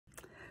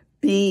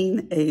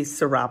Being a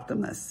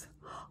Soroptimist.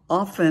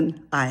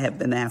 Often I have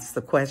been asked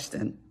the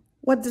question,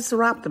 what does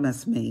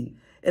Soroptimist mean?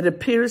 It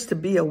appears to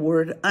be a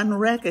word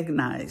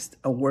unrecognized,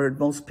 a word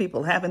most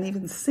people haven't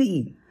even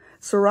seen.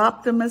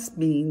 Soroptimist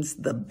means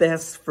the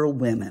best for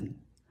women.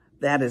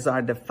 That is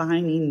our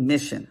defining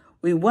mission.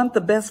 We want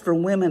the best for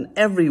women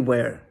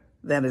everywhere.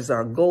 That is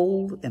our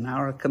goal and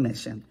our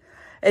commission.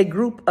 A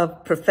group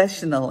of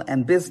professional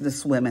and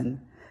business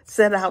women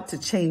set out to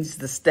change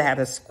the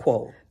status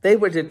quo. They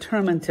were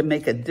determined to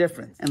make a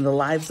difference in the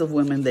lives of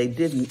women they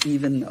didn't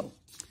even know.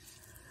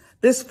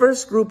 This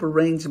first group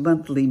arranged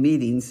monthly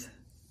meetings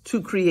to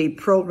create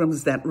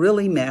programs that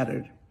really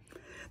mattered.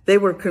 They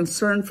were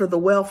concerned for the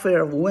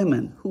welfare of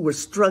women who were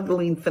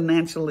struggling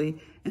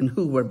financially and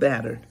who were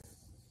battered.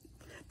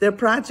 Their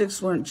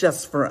projects weren't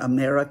just for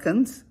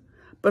Americans,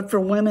 but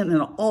for women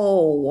in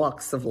all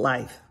walks of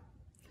life.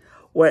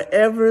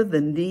 Wherever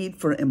the need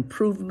for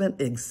improvement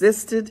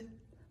existed,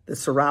 the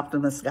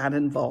Soroptimists got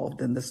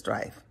involved in the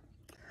strife.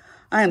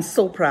 I am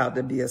so proud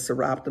to be a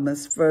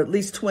Soroptimist for at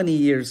least 20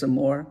 years or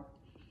more.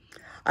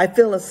 I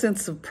feel a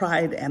sense of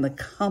pride and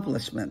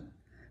accomplishment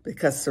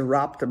because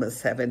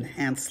Soroptimists have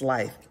enhanced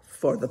life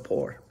for the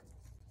poor.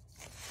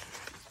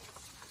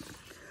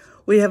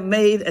 We have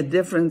made a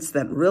difference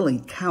that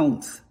really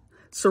counts.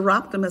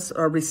 Soroptimists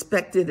are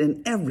respected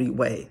in every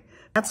way.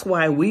 That's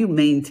why we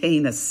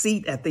maintain a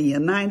seat at the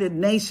United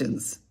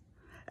Nations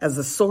as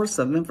a source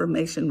of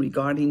information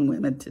regarding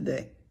women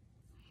today.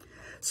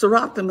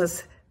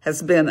 Soroptimist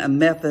has been a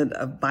method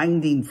of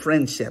binding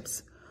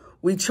friendships.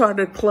 We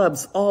charter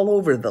clubs all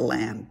over the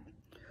land.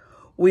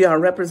 We are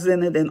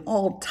represented in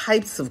all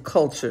types of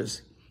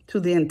cultures. To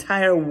the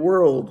entire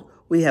world,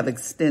 we have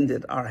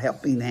extended our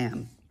helping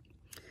hand.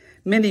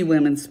 Many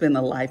women spend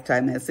a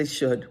lifetime, as they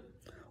should,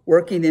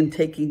 working and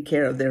taking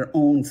care of their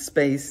own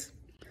space,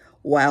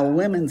 while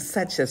women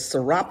such as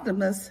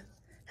Soroptimists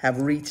have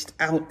reached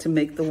out to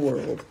make the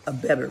world a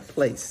better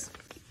place.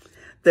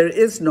 There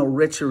is no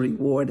richer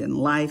reward in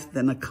life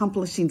than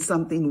accomplishing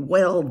something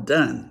well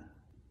done.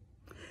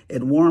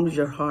 It warms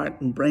your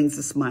heart and brings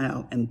a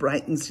smile and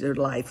brightens your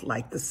life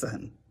like the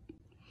sun.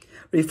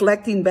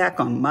 Reflecting back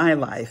on my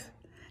life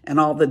and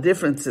all the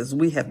differences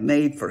we have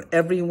made for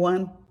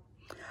everyone,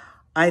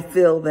 I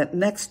feel that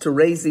next to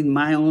raising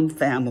my own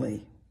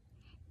family,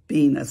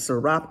 being a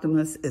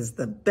Soroptimist is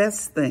the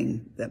best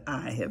thing that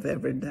I have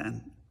ever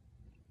done.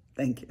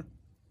 Thank you.